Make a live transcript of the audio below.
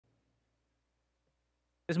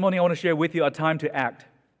This morning I want to share with you a time to act.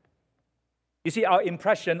 You see, our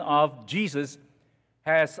impression of Jesus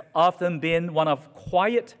has often been one of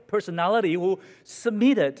quiet personality who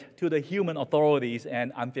submitted to the human authorities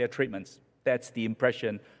and unfair treatments. That's the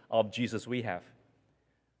impression of Jesus we have.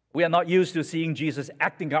 We are not used to seeing Jesus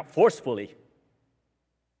acting up forcefully.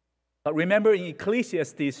 But remember in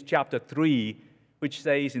Ecclesiastes chapter 3, which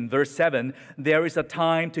says in verse 7, there is a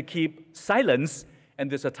time to keep silence and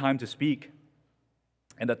there's a time to speak.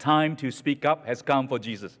 And the time to speak up has come for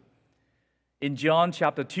Jesus. In John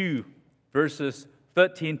chapter 2, verses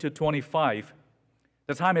 13 to 25,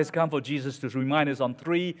 the time has come for Jesus to remind us on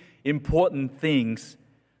three important things,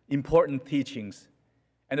 important teachings.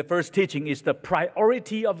 And the first teaching is the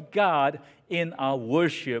priority of God in our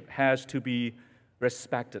worship has to be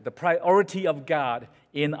respected. The priority of God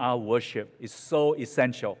in our worship is so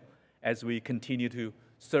essential as we continue to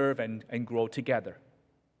serve and grow together.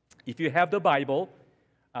 If you have the Bible,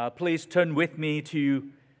 please turn with me to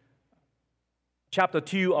chapter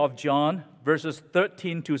 2 of John, verses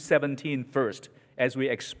 13 to 17 first, as we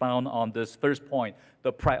expound on this first point,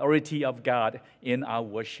 the priority of God in our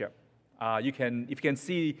worship. If you can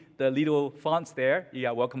see the little fonts there, you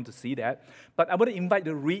are welcome to see that. But I want to invite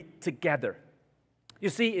you to read together. You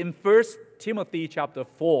see, in 1 Timothy chapter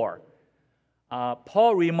 4,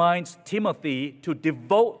 Paul reminds Timothy to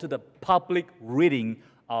devote to the public reading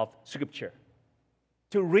of Scripture.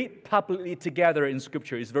 To read publicly together in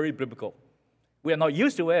Scripture is very biblical. We are not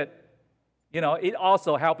used to it. You know, it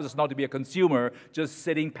also helps us not to be a consumer, just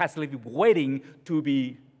sitting passively waiting to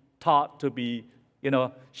be taught, to be,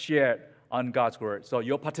 shared on God's Word. So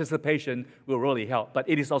your participation will really help. But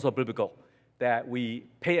it is also biblical that we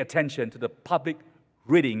pay attention to the public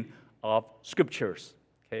reading of Scriptures.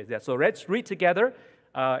 Okay, so let's read together,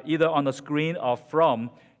 either on the screen or from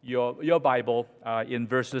your Bible in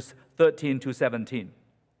verses 13 to 17.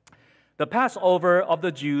 The Passover of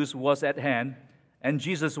the Jews was at hand, and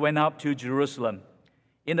Jesus went up to Jerusalem.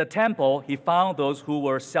 In the temple, he found those who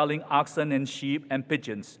were selling oxen and sheep and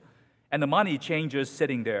pigeons, and the money changers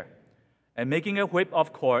sitting there. And making a whip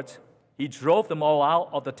of cords, he drove them all out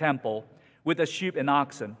of the temple with the sheep and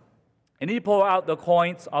oxen. And he poured out the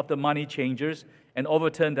coins of the money changers and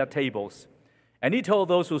overturned their tables. And he told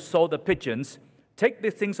those who sold the pigeons, "Take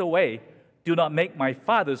these things away. Do not make my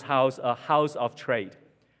Father's house a house of trade."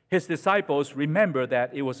 His disciples remembered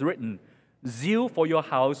that it was written, "Zeal for your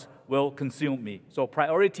house will consume me." So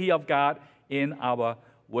priority of God in our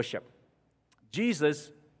worship.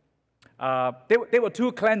 Jesus, there were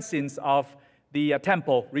two cleansings of the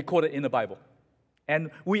temple recorded in the Bible.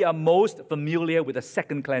 And we are most familiar with the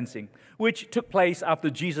second cleansing, which took place after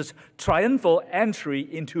Jesus' triumphal entry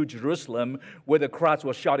into Jerusalem, where the crowds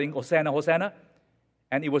were shouting, "Hosanna, Hosanna."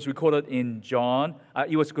 And it was recorded in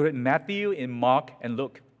it was recorded in Matthew, in Mark, and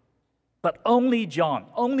Luke. But only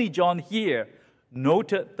John here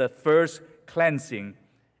noted the first cleansing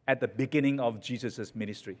at the beginning of Jesus'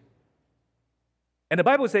 ministry. And the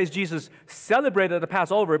Bible says Jesus celebrated the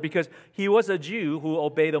Passover because he was a Jew who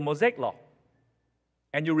obeyed the Mosaic law.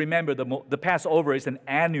 And you remember the Passover is an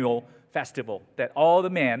annual festival that all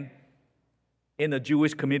the men in the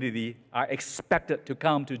Jewish community are expected to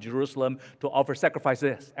come to Jerusalem to offer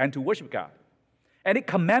sacrifices and to worship God. And it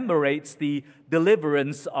commemorates the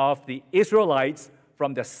deliverance of the Israelites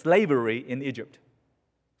from their slavery in Egypt.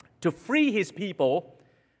 To free his people,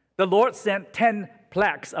 the Lord sent 10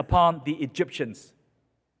 plagues upon the Egyptians.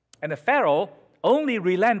 And the Pharaoh only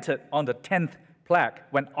relented on the 10th plague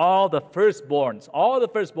when all the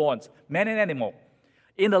firstborns, man and animal,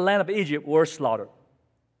 in the land of Egypt were slaughtered.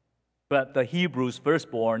 But the Hebrews'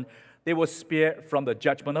 firstborn, they were spared from the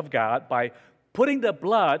judgment of God by putting the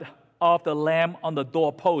blood of the lamb on the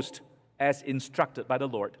doorpost as instructed by the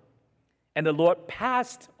Lord. And the Lord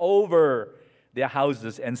passed over their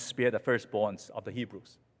houses and spared the firstborns of the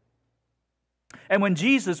Hebrews. And when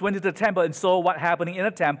Jesus went to the temple and saw what happening in the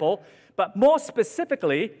temple, but more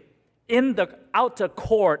specifically in the outer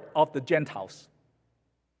court of the Gentiles,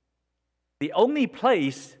 the only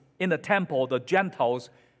place in the temple the Gentiles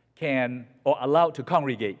can or allowed to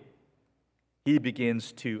congregate, he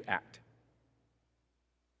begins to act.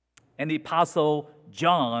 And the Apostle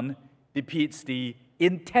John depicts the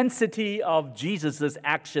intensity of Jesus'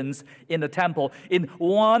 actions in the temple in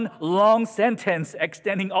one long sentence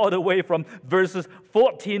extending all the way from verses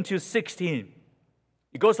 14 to 16.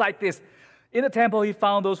 It goes like this. In the temple, he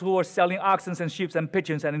found those who were selling oxen and sheep and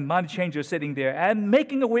pigeons and money changers sitting there. And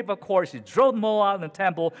making a whip of cords, he drove them all out in the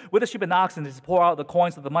temple with the sheep and oxen. He poured out the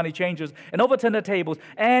coins of the money changers and overturned the tables.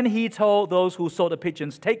 And he told those who sold the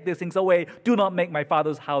pigeons, "Take these things away. Do not make my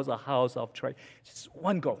Father's house a house of trade." Just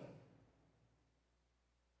one go.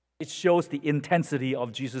 It shows the intensity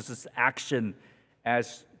of Jesus' action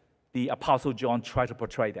as the Apostle John tried to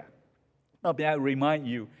portray that. Now, may I remind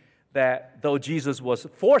you that though Jesus was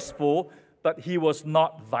forceful, but he was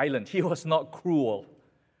not violent. He was not cruel.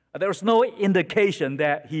 There was no indication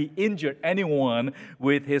that he injured anyone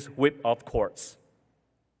with his whip of cords.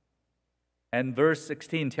 And verse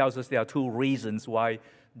 16 tells us there are two reasons why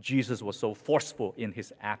Jesus was so forceful in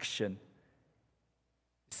his action.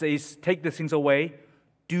 It says, take these things away.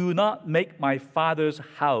 Do not make my Father's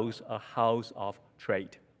house a house of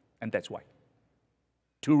trade. And that's why.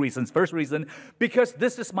 Two reasons. First reason, because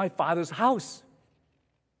this is my Father's house.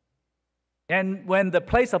 And when the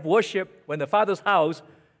place of worship, when the Father's house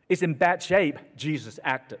is in bad shape, Jesus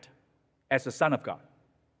acted as the Son of God.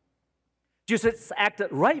 Jesus acted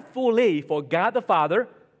rightfully for God the Father.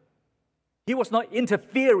 He was not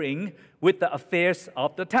interfering with the affairs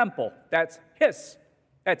of the temple. That's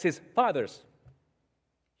his Father's.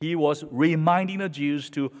 He was reminding the Jews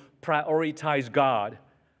to prioritize God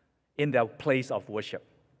in their place of worship.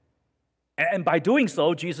 And by doing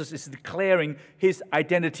so, Jesus is declaring his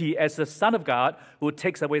identity as the Son of God who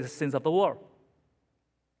takes away the sins of the world.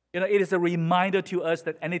 It is a reminder to us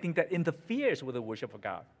that anything that interferes with the worship of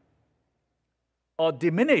God or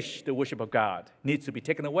diminish the worship of God needs to be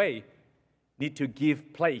taken away, need to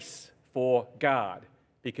give place for God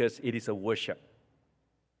because it is a worship.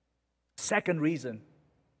 Second reason,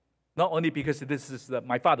 not only because this is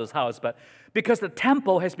my Father's house, but because the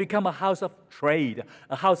temple has become a house of trade,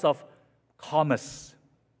 a house of commerce.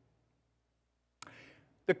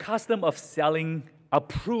 The custom of selling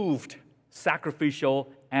approved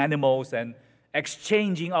sacrificial animals and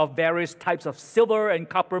exchanging of various types of silver and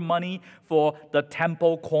copper money for the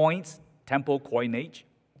temple coins, temple coinage,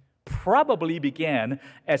 probably began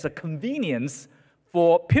as a convenience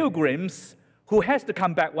for pilgrims who has to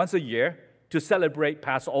come back once a year to celebrate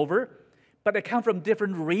Passover, but they come from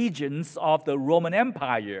different regions of the Roman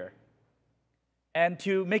Empire. And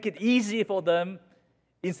to make it easy for them,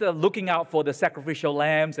 instead of looking out for the sacrificial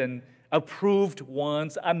lambs and approved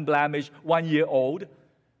ones, unblemished, 1 year old,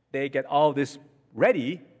 they get all this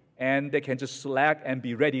ready and they can just select and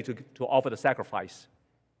be ready to offer the sacrifice.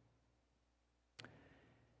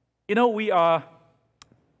 We are,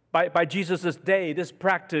 by Jesus' day, this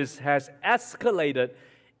practice has escalated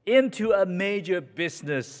into a major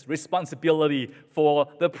business responsibility for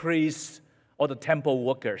the priests or the temple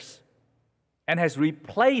workers and has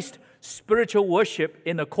replaced spiritual worship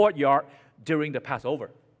in the courtyard during the Passover.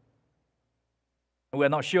 We're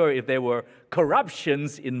not sure if there were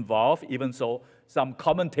corruptions involved, even so some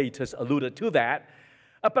commentators alluded to that.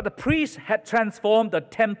 But the priests had transformed the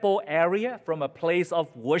temple area from a place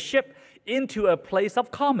of worship into a place of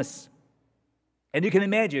commerce. And you can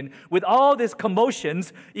imagine, with all these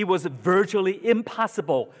commotions, it was virtually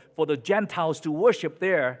impossible for the Gentiles to worship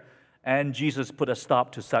there, and Jesus put a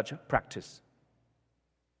stop to such practice.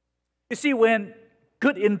 You see, when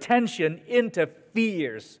good intention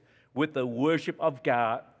interferes with the worship of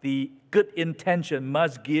God, the good intention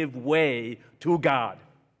must give way to God,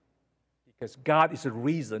 because God is the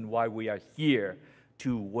reason why we are here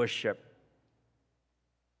to worship.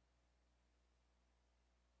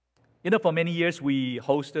 For many years, we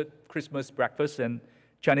hosted Christmas breakfast and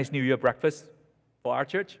Chinese New Year breakfast for our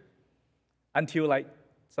church. Until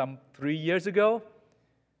some 3 years ago,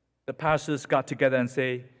 the pastors got together and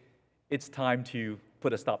say, it's time to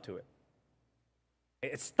put a stop to it.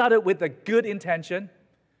 It started with the good intention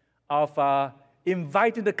of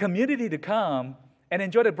inviting the community to come and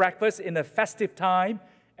enjoy the breakfast in a festive time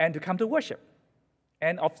and to come to worship.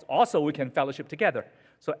 And also we can fellowship together.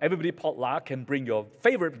 So everybody potluck can bring your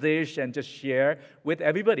favorite dish and just share with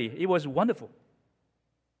everybody. It was wonderful.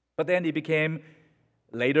 But then it became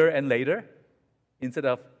later and later. Instead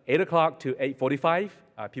of 8 o'clock to 8:45,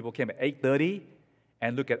 people came at 8:30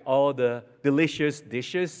 and look at all the delicious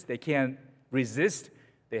dishes. They can't resist.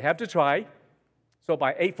 They have to try. So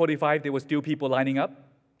by 8:45, there were still people lining up,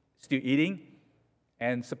 still eating,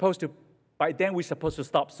 and by then we're supposed to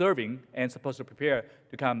stop serving and supposed to prepare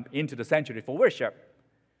to come into the sanctuary for worship.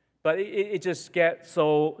 But it just gets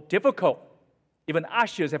so difficult. Even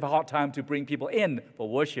ushers have a hard time to bring people in for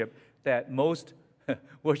worship, that most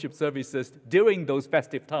worship services during those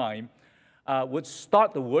festive time would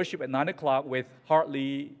start the worship at 9 o'clock with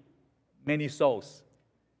hardly many souls.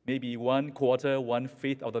 Maybe 1/4,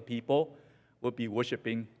 1/5 of the people would be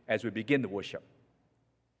worshiping as we begin the worship.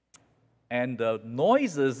 And the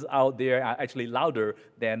noises out there are actually louder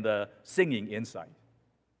than the singing inside.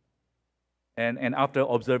 And after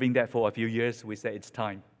observing that for a few years, we say it's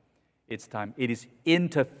time. it's time. It is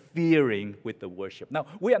interfering with the worship. Now,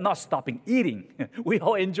 we are not stopping eating. We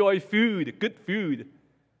all enjoy food, good food.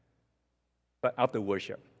 But after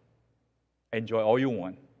worship, enjoy all you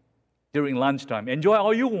want. During lunchtime, enjoy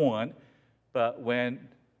all you want. But when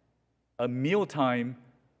a meal time,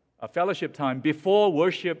 a fellowship time before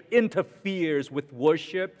worship interferes with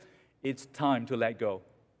worship, it's time to let go.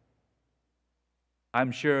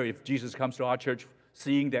 I'm sure if Jesus comes to our church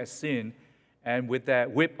seeing that sin, and with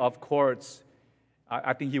that whip of cords,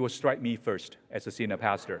 I think he will strike me first as a senior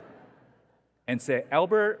pastor and say,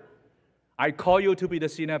 Albert, I call you to be the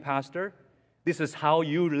senior pastor. This is how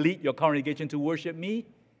you lead your congregation to worship me.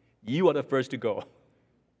 You are the first to go.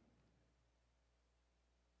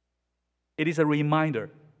 It is a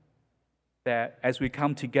reminder that as we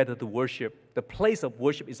come together to worship, the place of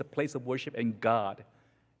worship is a place of worship, and God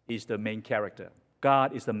is the main character.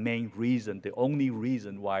 God is the main reason, the only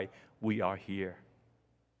reason why we are here.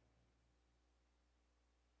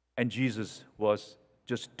 And Jesus was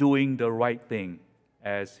just doing the right thing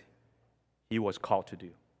as he was called to do.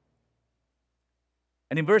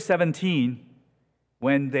 And in verse 17,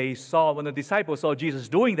 when the disciples saw Jesus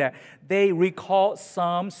doing that, they recalled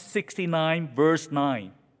Psalm 69, verse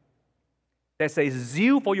 9, that says,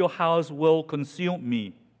 zeal for your house will consume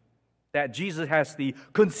me. That Jesus has the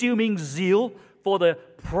consuming zeal for the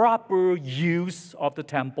proper use of the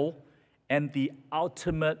temple and the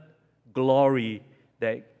ultimate glory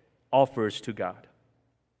that offers to God.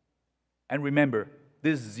 And remember,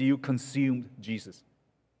 this zeal consumed Jesus.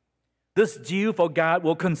 This zeal for God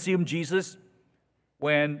will consume Jesus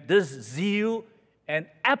when this zeal and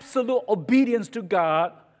absolute obedience to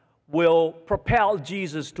God will propel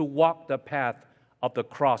Jesus to walk the path of the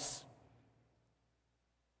cross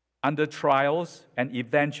under trials and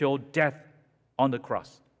eventual death on the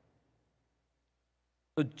cross.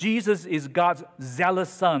 So Jesus is God's zealous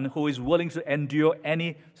Son who is willing to endure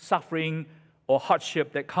any suffering or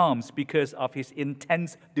hardship that comes because of his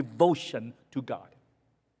intense devotion to God.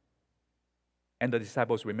 And the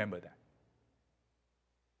disciples remember that.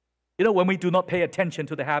 You know, when we do not pay attention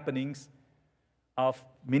to the happenings of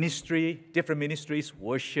ministry, different ministries,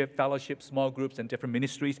 worship, fellowship, small groups, and different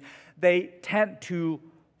ministries, they tend to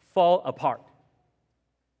fall apart.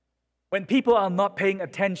 When people are not paying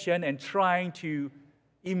attention and trying to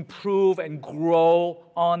improve and grow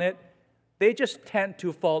on it, they just tend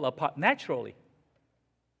to fall apart naturally.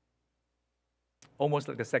 Almost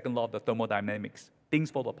like the second law of the thermodynamics.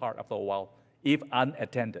 Things fall apart after a while, if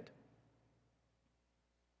unattended.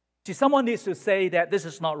 See, someone needs to say that this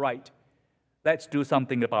is not right. Let's do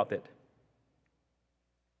something about it.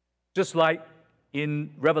 Just like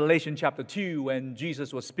in Revelation chapter 2, when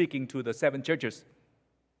Jesus was speaking to the 7 churches.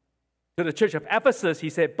 To the church of Ephesus,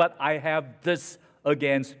 he said, but I have this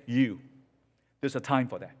against you. There's a time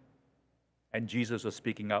for that. And Jesus was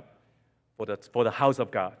speaking up for the house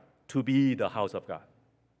of God, to be the house of God.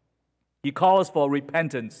 He calls for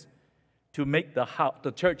repentance to make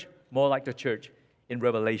the church more like the church in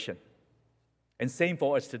Revelation. And same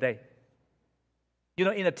for us today. You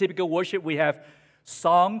know, in a typical worship, we have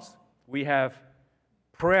songs, we have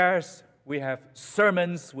prayers, we have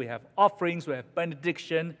sermons, we have offerings, we have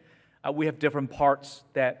benediction. We have different parts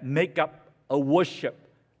that make up a worship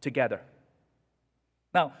together.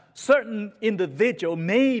 Now, certain individual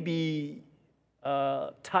may be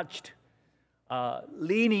touched,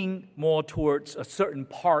 leaning more towards a certain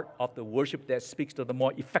part of the worship that speaks to them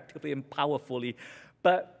more effectively and powerfully.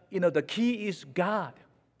 But, you know, the key is God.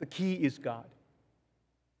 The key is God.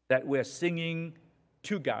 That we're singing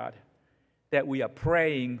to God, that we are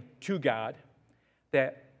praying to God,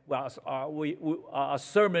 that our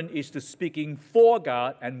sermon is to speaking for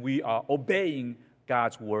God, and we are obeying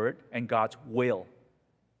God's word and God's will.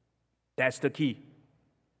 That's the key.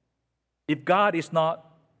 If God is not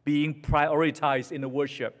being prioritized in the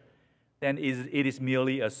worship, then it is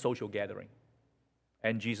merely a social gathering.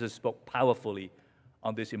 And Jesus spoke powerfully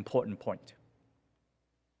on this important point.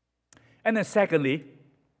 And then secondly,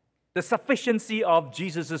 the sufficiency of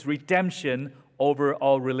Jesus' redemption over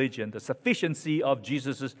all religion. The sufficiency of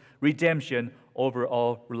Jesus' redemption over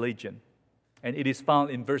all religion. And it is found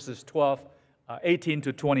in verses 18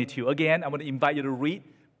 to 22. Again, I want to invite you to read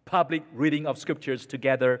public reading of scriptures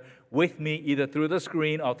together with me, either through the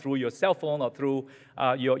screen or through your cell phone or through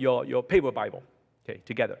your paper Bible. Okay,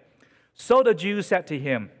 together. So the Jews said to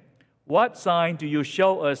him, what sign do you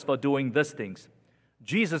show us for doing these things?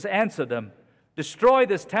 Jesus answered them, destroy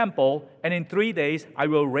this temple, and in 3 days I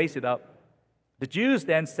will raise it up. The Jews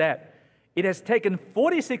then said, it has taken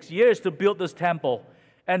 46 years to build this temple,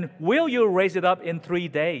 and will you raise it up in 3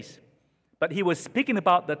 days? But he was speaking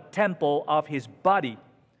about the temple of his body.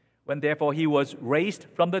 When therefore he was raised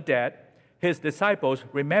from the dead, his disciples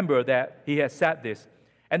remembered that he had said this,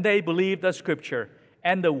 and they believed the scripture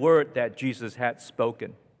and the word that Jesus had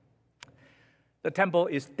spoken. The temple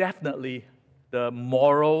is definitely the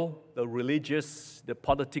moral, the religious, the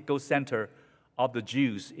political center of the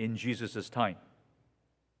Jews in Jesus' time.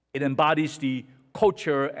 It embodies the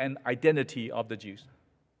culture and identity of the Jews.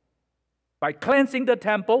 By cleansing the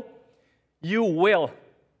temple, you will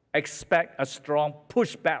expect a strong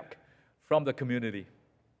pushback from the community.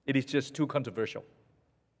 It is just too controversial.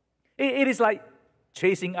 It is like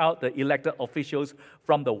chasing out the elected officials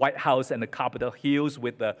from the White House and the Capitol Hills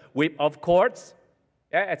with the whip of cords.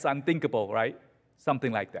 Yeah, it's unthinkable, right?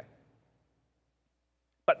 Something like that.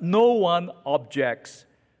 But no one objects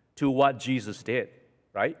to what Jesus did,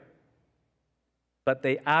 right? But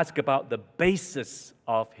they ask about the basis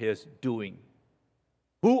of his doing.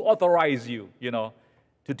 Who authorized you,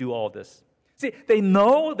 to do all this? See, they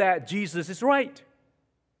know that Jesus is right.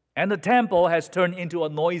 And the temple has turned into a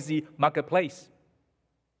noisy marketplace.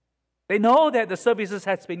 They know that the services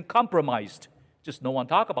has been compromised. Just no one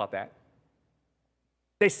talk about that.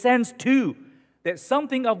 They sense too that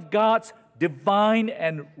something of God's divine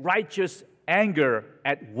and righteous anger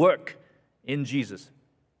at work in Jesus.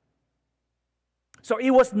 So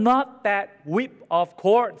it was not that whip of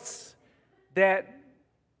cords that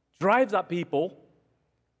drives up people,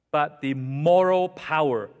 but the moral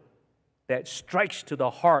power that strikes to the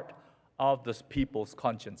heart of this people's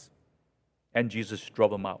conscience. And Jesus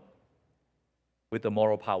drove them out with the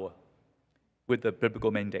moral power, with the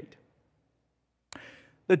biblical mandate.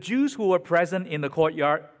 The Jews who were present in the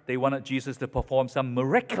courtyard, they wanted Jesus to perform some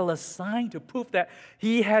miraculous sign to prove that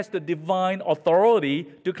he has the divine authority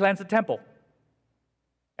to cleanse the temple.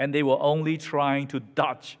 And they were only trying to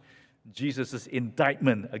dodge Jesus'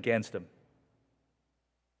 indictment against them.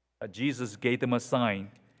 But Jesus gave them a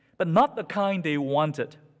sign, but not the kind they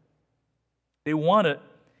wanted. They wanted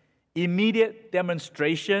immediate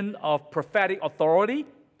demonstration of prophetic authority,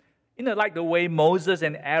 like the way Moses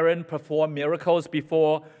and Aaron performed miracles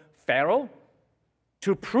before Pharaoh,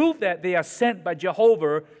 to prove that they are sent by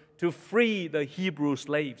Jehovah to free the Hebrew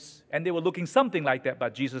slaves. And they were looking something like that,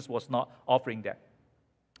 but Jesus was not offering that.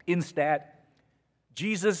 Instead,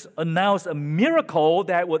 Jesus announced a miracle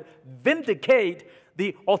that would vindicate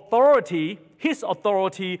the authority, his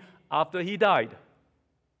authority, after he died.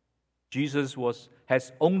 Jesus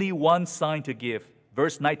has only one sign to give.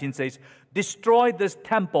 Verse 19 says, "Destroy this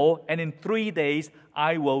temple, and in 3 days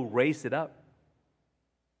I will raise it up."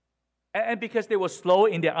 And because they were slow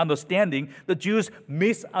in their understanding, the Jews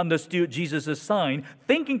misunderstood Jesus' sign,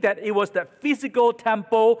 thinking that it was the physical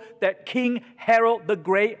temple that King Herod the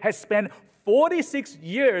Great had spent 46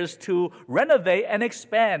 years to renovate and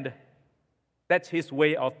expand. That's his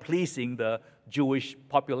way of pleasing the Jewish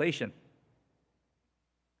population.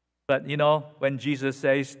 But when Jesus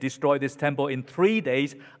says, "Destroy this temple in 3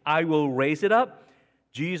 days, I will raise it up,"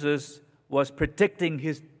 Jesus was predicting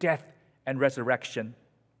his death and resurrection,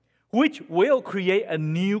 which will create a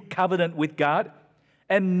new covenant with God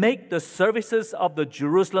and make the services of the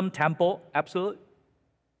Jerusalem temple absolute.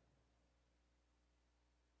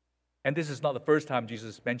 And this is not the first time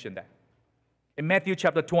Jesus mentioned that. In Matthew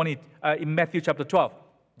chapter 12,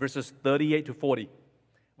 verses 38 to 40,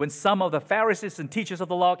 when some of the Pharisees and teachers of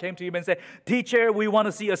the law came to him and said, "Teacher, we want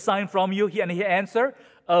to see a sign from you." And he answered,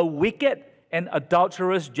 "A wicked and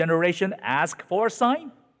adulterous generation asks for a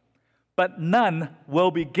sign, but none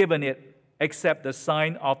will be given it except the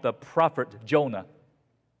sign of the prophet Jonah."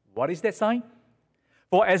 What is that sign?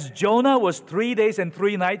 "For as Jonah was 3 days and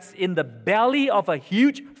 3 nights in the belly of a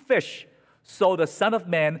huge fish, so the Son of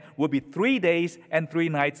Man will be 3 days and 3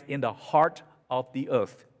 nights in the heart of the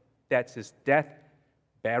earth." That's his death,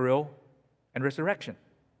 burial, and resurrection.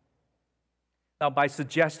 Now, by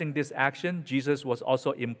suggesting this action, Jesus was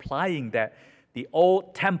also implying that the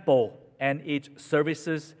old temple and its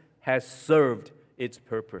services has served its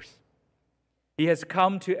purpose. He has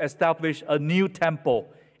come to establish a new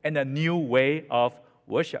temple and a new way of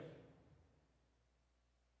worship.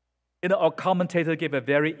 A commentator gave a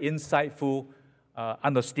very insightful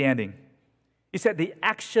understanding. He said the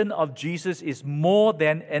action of Jesus is more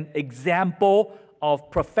than an example of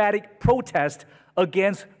prophetic protest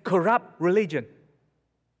against corrupt religion.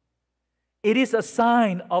 It is a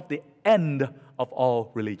sign of the end of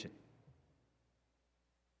all religion.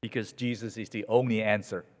 Because Jesus is the only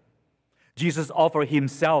answer. Jesus offered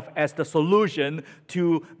himself as the solution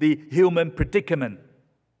to the human predicament.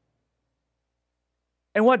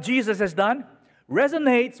 And what Jesus has done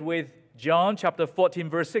resonates with John chapter 14,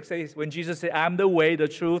 verse 6, says, when Jesus said, "I'm the way, the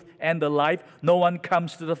truth, and the life. No one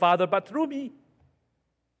comes to the Father but through me."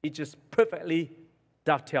 It just perfectly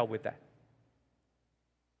dovetails with that.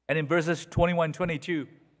 And in verses 21 and 22,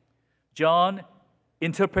 John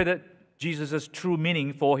interpreted Jesus' true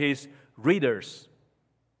meaning for his readers,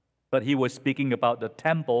 but he was speaking about the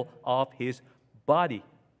temple of his body.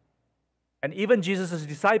 And even Jesus'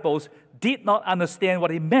 disciples did not understand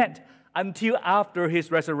what he meant until after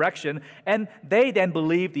his resurrection, and they then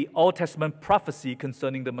believed the Old Testament prophecy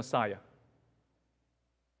concerning the Messiah.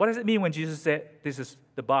 What does it mean when Jesus said, this is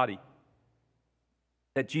the body?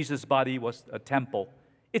 That Jesus' body was a temple.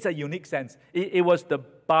 It's a unique sense. It was the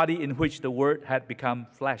body in which the Word had become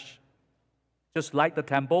flesh. Just like the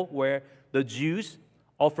temple where the Jews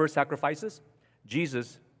offered sacrifices,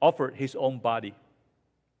 Jesus offered his own body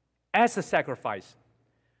as a sacrifice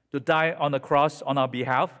to die on the cross on our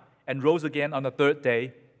behalf and rose again on the third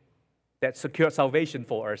day that secured salvation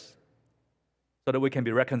for us so that we can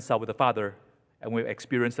be reconciled with the Father and we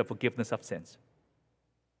experience the forgiveness of sins.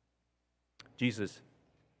 Jesus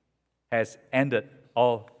has ended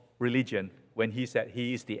all religion when he said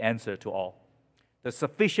he is the answer to all. The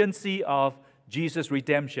sufficiency of Jesus'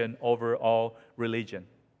 redemption over all religion.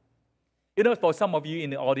 You know, for some of you in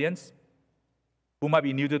the audience who might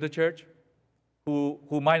be new to the church, who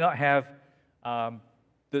might not have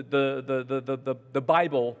the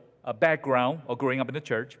Bible background or growing up in the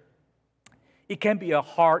church, it can be a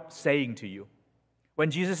hard saying to you. When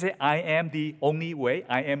Jesus said, I am the only way,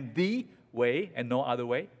 I am the way and no other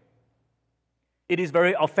way, it is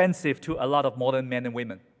very offensive to a lot of modern men and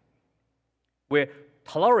women, where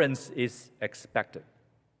tolerance is expected.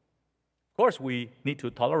 Of course, we need to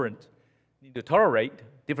tolerate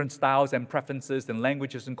different styles and preferences and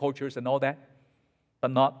languages and cultures and all that,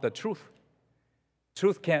 but not the truth.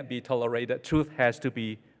 Truth can't be tolerated. Truth has to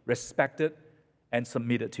be respected and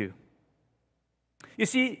submitted to. You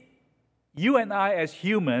see, you and I as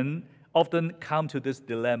humans often come to this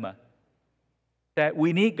dilemma that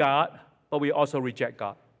we need God, but we also reject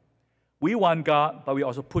God. We want God, but we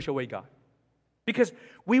also push away God. Because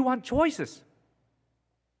we want choices.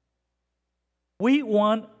 We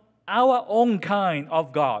want our own kind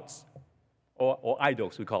of gods, or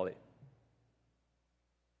idols, we call it.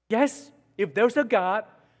 Yes, if there's a God,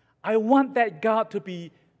 I want that God to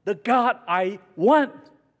be the God I want,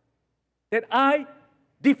 that I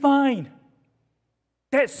define,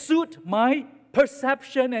 that suit my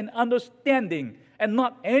perception and understanding, and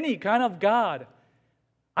not any kind of God.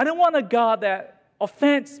 I don't want a God that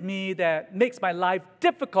offends me, that makes my life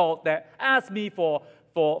difficult, that asks me for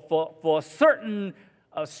a certain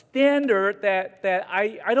standard that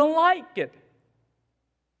I don't like it.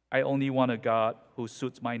 I only want a God who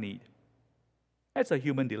suits my need. That's a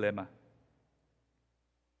human dilemma.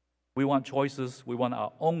 We want choices. We want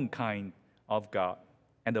our own kind of God.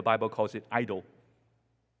 And the Bible calls it idol.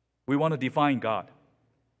 We want to define God.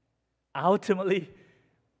 Ultimately,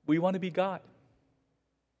 we want to be God.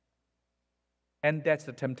 And that's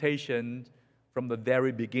the temptation from the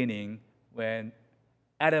very beginning when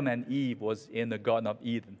Adam and Eve was in the Garden of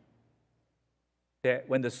Eden. That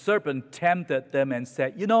when the serpent tempted them and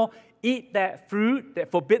said, you know, eat that fruit,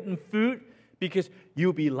 that forbidden fruit, because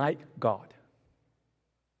you'll be like God.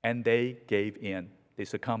 And they gave in. They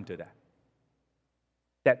succumbed to that.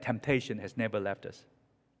 That temptation has never left us.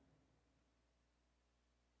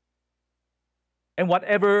 And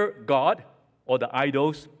whatever God or the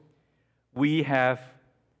idols we have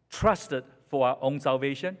trusted for our own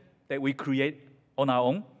salvation, that we create on our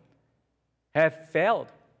own, have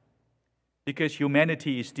failed because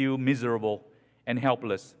humanity is still miserable and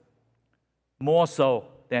helpless, more so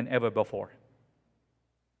than ever before.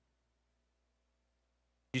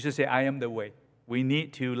 Jesus said, I am the way. We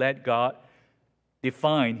need to let God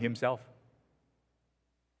define himself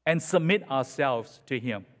and submit ourselves to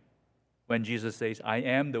him when Jesus says, I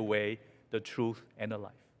am the way, the truth, and the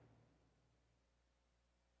life.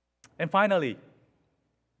 And finally,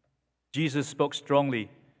 Jesus spoke strongly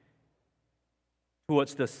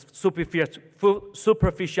towards the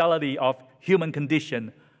superficiality of human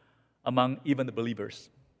condition among even the believers,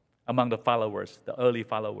 among the followers, the early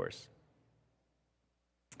followers.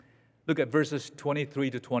 Look at verses 23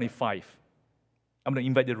 to 25. I'm going to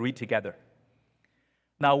invite you to read together.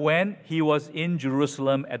 Now, when he was in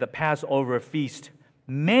Jerusalem at the Passover feast,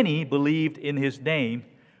 many believed in his name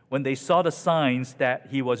when they saw the signs that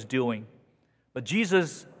he was doing. But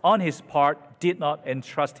Jesus, on his part, did not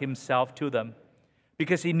entrust himself to them,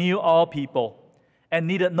 because he knew all people and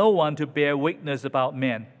needed no one to bear witness about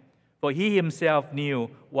men, for he himself knew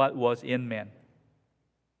what was in men.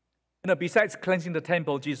 You know, besides cleansing the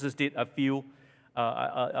temple, Jesus did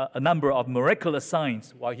a number of miraculous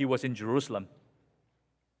signs while he was in Jerusalem.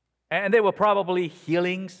 And there were probably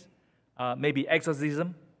healings, maybe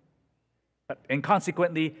exorcism. And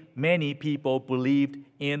consequently, many people believed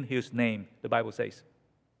in his name, the Bible says.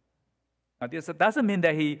 Now, this doesn't mean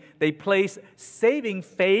that they placed saving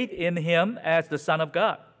faith in him as the Son of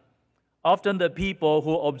God. Often the people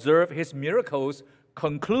who observed his miracles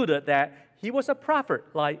concluded that he was a prophet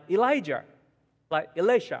like Elijah, like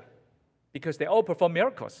Elisha, because they all performed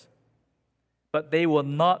miracles. But they were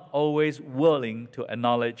not always willing to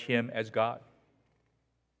acknowledge him as God.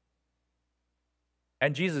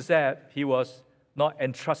 And Jesus said he was not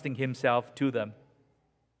entrusting himself to them.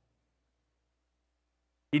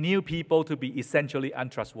 He knew people to be essentially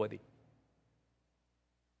untrustworthy.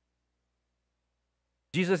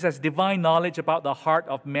 Jesus has divine knowledge about the heart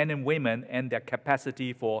of men and women and their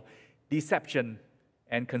capacity for deception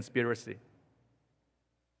and conspiracy.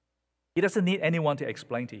 He doesn't need anyone to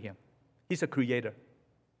explain to him. He's a creator.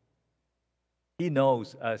 He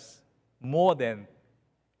knows us more than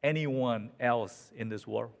anyone else in this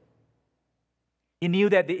world. He knew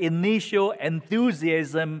that the initial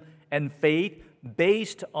enthusiasm and faith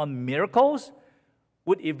based on miracles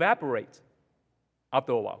would evaporate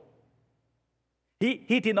after a while.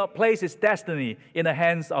 He did not place his destiny in the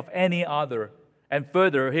hands of any other. And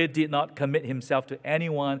further, he did not commit himself to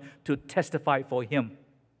anyone to testify for him,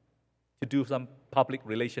 to do some public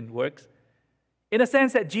relation works, in a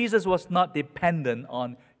sense that Jesus was not dependent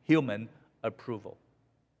on human approval.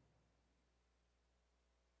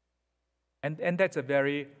 And that's a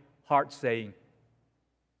very hard saying,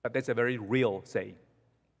 but that's a very real saying.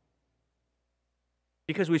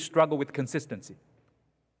 Because we struggle with consistency.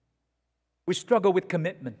 We struggle with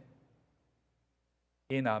commitment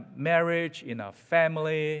in our marriage, in our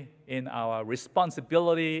family, in our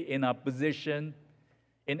responsibility, in our position,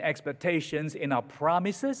 in expectations, in our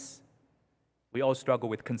promises. We all struggle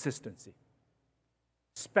with consistency,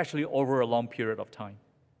 especially over a long period of time.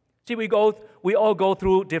 See, we all go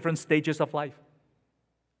through different stages of life.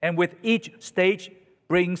 And with each stage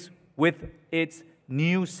brings with its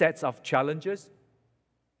new sets of challenges,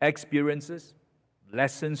 experiences,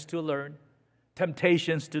 lessons to learn,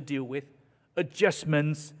 temptations to deal with,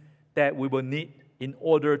 adjustments that we will need in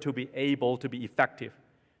order to be able to be effective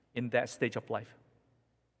in that stage of life.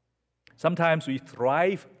 Sometimes we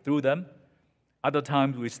thrive through them, other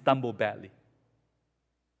times we stumble badly.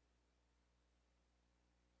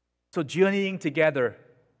 So journeying together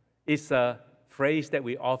is a phrase that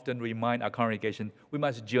we often remind our congregation. We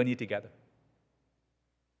must journey together.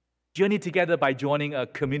 Journey together by joining a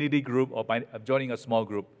community group or by joining a small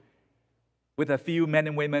group. With a few men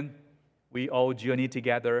and women, we all journey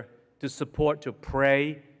together to support, to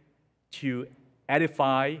pray, to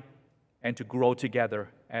edify, and to grow together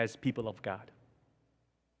as people of God.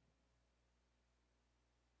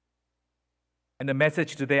 And the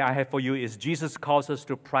message today I have for you is Jesus calls us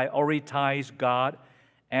to prioritize God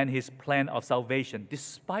and his plan of salvation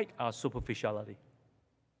despite our superficiality.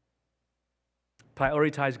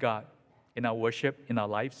 Prioritize God in our worship, in our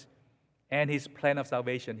lives, and his plan of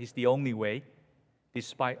salvation. He's the only way,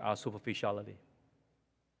 despite our superficiality.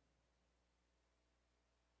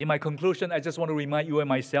 In my conclusion, I just want to remind you and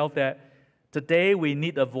myself that today we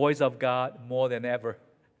need the voice of God more than ever.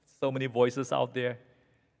 So many voices out there,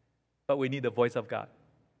 but we need the voice of God.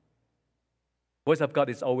 The voice of God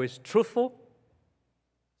is always truthful,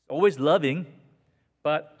 always loving,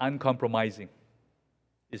 but uncompromising.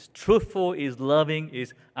 It's truthful, it's loving,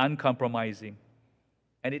 it's uncompromising.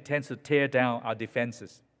 And it tends to tear down our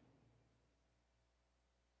defenses.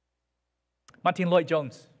 Martin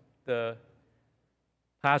Lloyd-Jones, the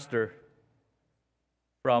pastor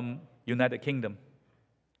from United Kingdom,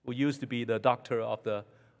 who used to be the doctor of the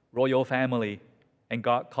royal family, and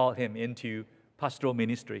God called him into pastoral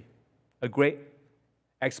ministry, a great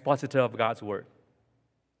expositor of God's word.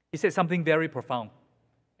 He said something very profound,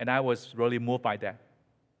 and I was really moved by that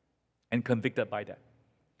and convicted by that.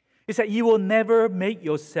 He said, you will never make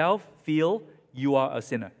yourself feel you are a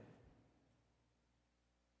sinner.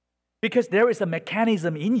 Because there is a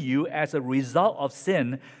mechanism in you as a result of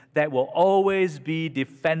sin that will always be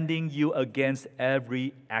defending you against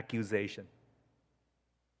every accusation.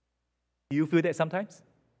 Do you feel that sometimes?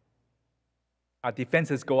 Our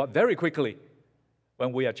defenses go up very quickly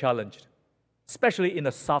when we are challenged, especially in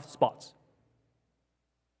the soft spots.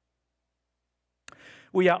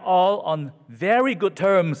 We are all on very good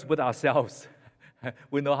terms with ourselves.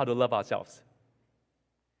 We know how to love ourselves.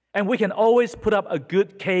 And we can always put up a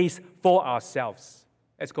good case for ourselves.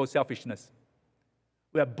 That's called selfishness.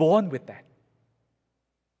 We are born with that.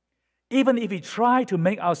 Even if we try to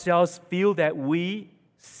make ourselves feel that we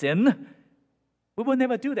sin, we will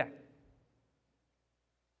never do that.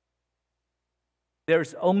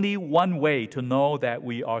 there's only one way to know that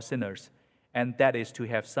we are sinners, and that is to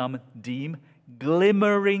have some dim,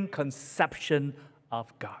 glimmering conception of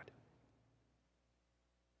God.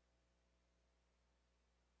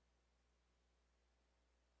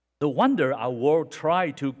 No wonder our world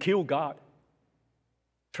try to kill God,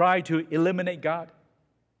 try to eliminate God,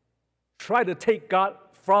 try to take God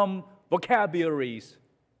from vocabularies,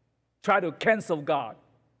 try to cancel God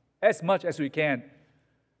as much as we can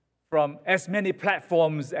from as many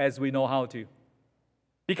platforms as we know how to.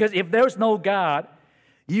 Because if there's no God,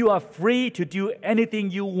 you are free to do anything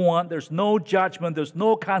you want. There's no judgment, there's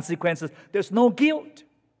no consequences, there's no guilt.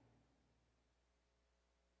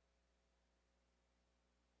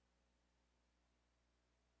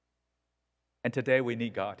 And today we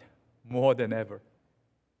need God more than ever.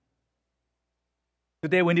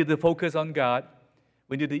 Today we need to focus on God.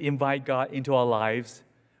 We need to invite God into our lives.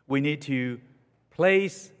 We need to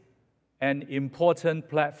place an important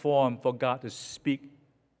platform for God to speak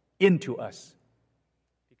into us.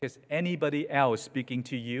 Because anybody else speaking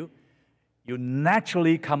to you, you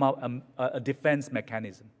naturally come out a defense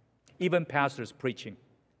mechanism. Even pastors preaching.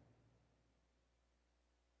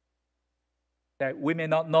 That we may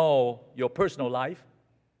not know your personal life,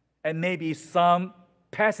 and maybe some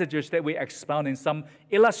passages that we expound and some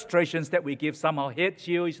illustrations that we give somehow hit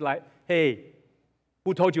you. It's like, hey,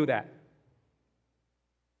 who told you that?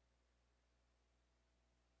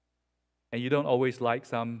 And you don't always like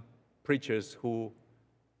some preachers who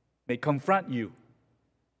may confront you,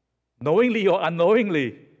 knowingly or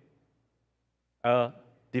unknowingly. A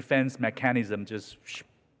defense mechanism just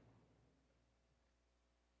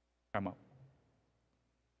come up.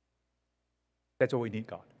 That's what we need,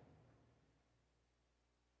 God.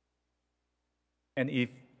 And if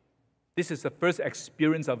this is the first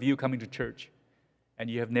experience of you coming to church and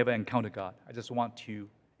you have never encountered God, I just want to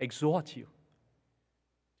exhort you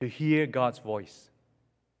to hear God's voice,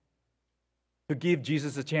 to give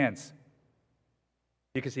Jesus a chance,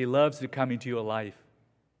 because He loves to come into your life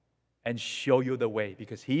and show you the way,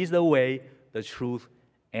 because He is the way, the truth,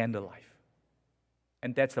 and the life.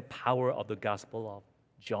 And that's the power of the Gospel of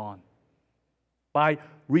John. By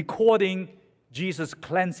recording Jesus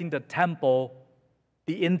cleansing the temple,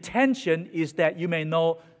 the intention is that you may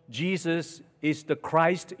know Jesus is the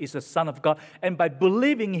Christ, is the Son of God. And by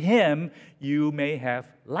believing Him, you may have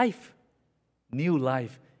life, new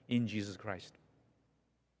life in Jesus Christ.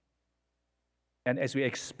 And as we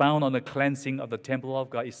expound on the cleansing of the temple of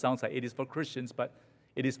God, it sounds like it is for Christians, but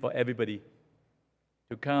it is for everybody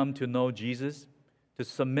to come to know Jesus, to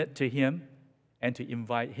submit to Him, and to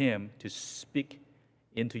invite Him to speak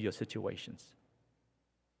into your situations.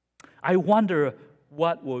 I wonder,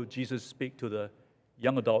 what will Jesus speak to the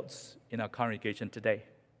young adults in our congregation today?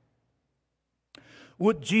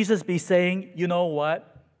 Would Jesus be saying, you know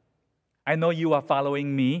what? I know you are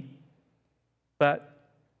following me, but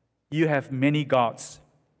you have many gods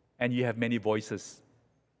and you have many voices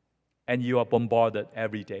and you are bombarded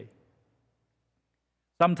every day.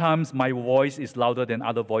 Sometimes my voice is louder than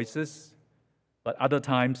other voices, but other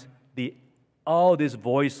times all these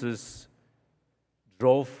voices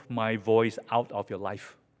drove my voice out of your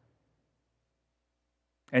life.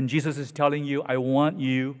 And Jesus is telling you, I want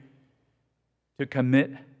you to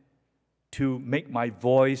commit to make my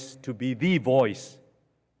voice to be the voice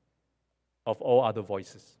of all other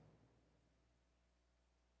voices.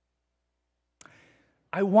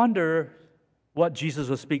 I wonder what Jesus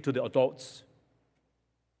will speak to the adults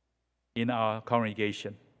in our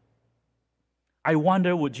congregation. I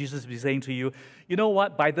wonder what Jesus be saying to you, you know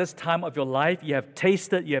what, by this time of your life, you have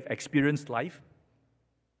tasted, you have experienced life.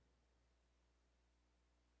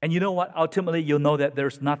 And you know what, ultimately you'll know that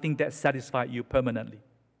there's nothing that satisfies you permanently.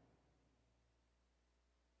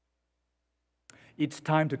 It's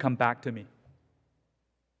time to come back to me.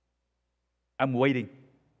 I'm waiting.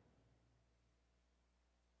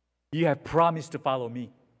 You have promised to follow me.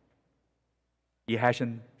 It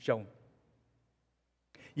hasn't shown.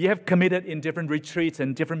 You have committed in different retreats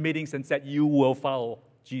and different meetings and said you will follow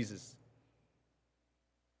Jesus.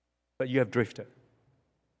 But you have drifted.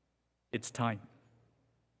 It's time.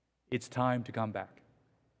 It's time to come back.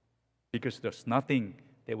 Because there's nothing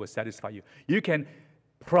that will satisfy you. You can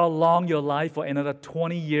prolong your life for another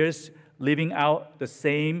 20 years, living out the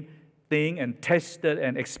same thing and test it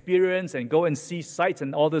and experience and go and see sights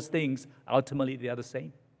and all those things. Ultimately, they are the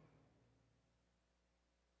same.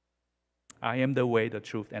 I am the way, the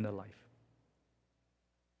truth, and the life.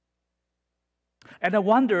 And I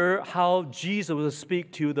wonder how Jesus will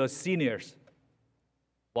speak to the seniors.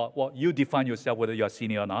 Well, you define yourself whether you're a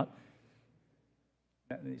senior or not.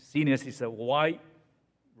 Seniors is a wide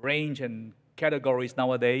range and categories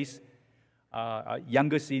nowadays,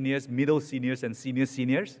 younger seniors, middle seniors, and senior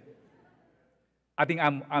seniors. I think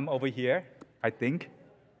I'm over here, I think.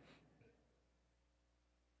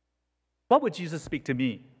 What would Jesus speak to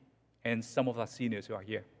me and some of our seniors who are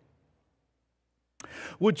here?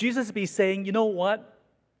 Would Jesus be saying, you know what?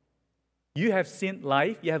 You have seen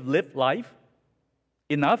life, you have lived life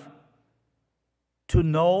enough to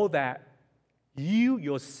know that you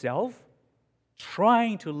yourself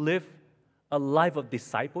trying to live a life of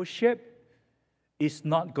discipleship is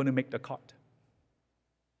not going to make the cut.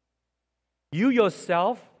 You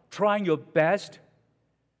yourself trying your best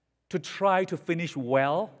to try to finish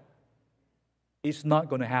well is not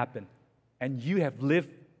going to happen. And you have lived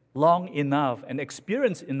long enough and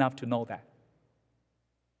experienced enough to know that.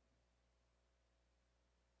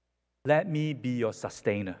 Let me be your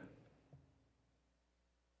sustainer.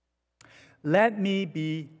 Let me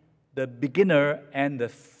be the beginner and the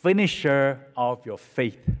finisher of your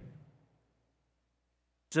faith.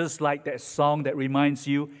 Just like that song that reminds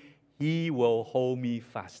you, He will hold me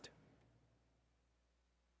fast.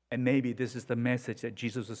 And maybe this is the message that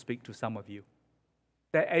Jesus will speak to some of you.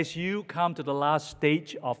 That as you come to the last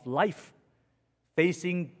stage of life,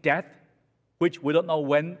 facing death, which we don't know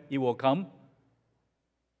when it will come,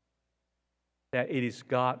 that it is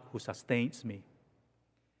God who sustains me.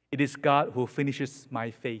 It is God who finishes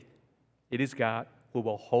my faith. It is God who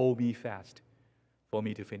will hold me fast for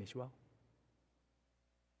me to finish well.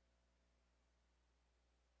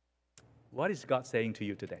 What is God saying to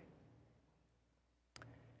you today?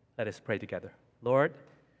 Let us pray together. Lord,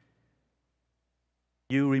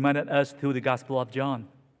 you reminded us through the Gospel of John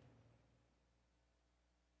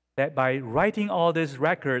that by writing all these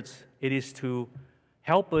records, it is to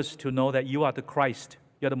help us to know that you are the Christ,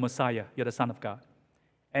 you're the Messiah, you're the Son of God.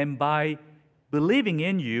 And by believing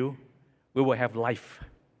in you, we will have life.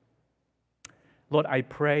 Lord, I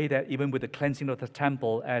pray that even with the cleansing of the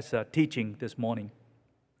temple as a teaching this morning,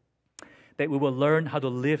 that we will learn how to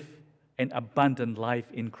live an abundant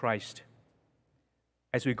life in Christ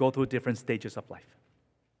as we go through different stages of life.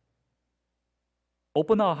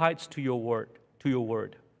 Open our hearts to your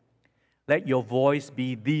word. Let your voice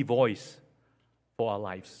be the voice for our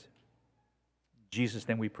lives. In Jesus'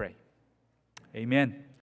 name we pray. Amen.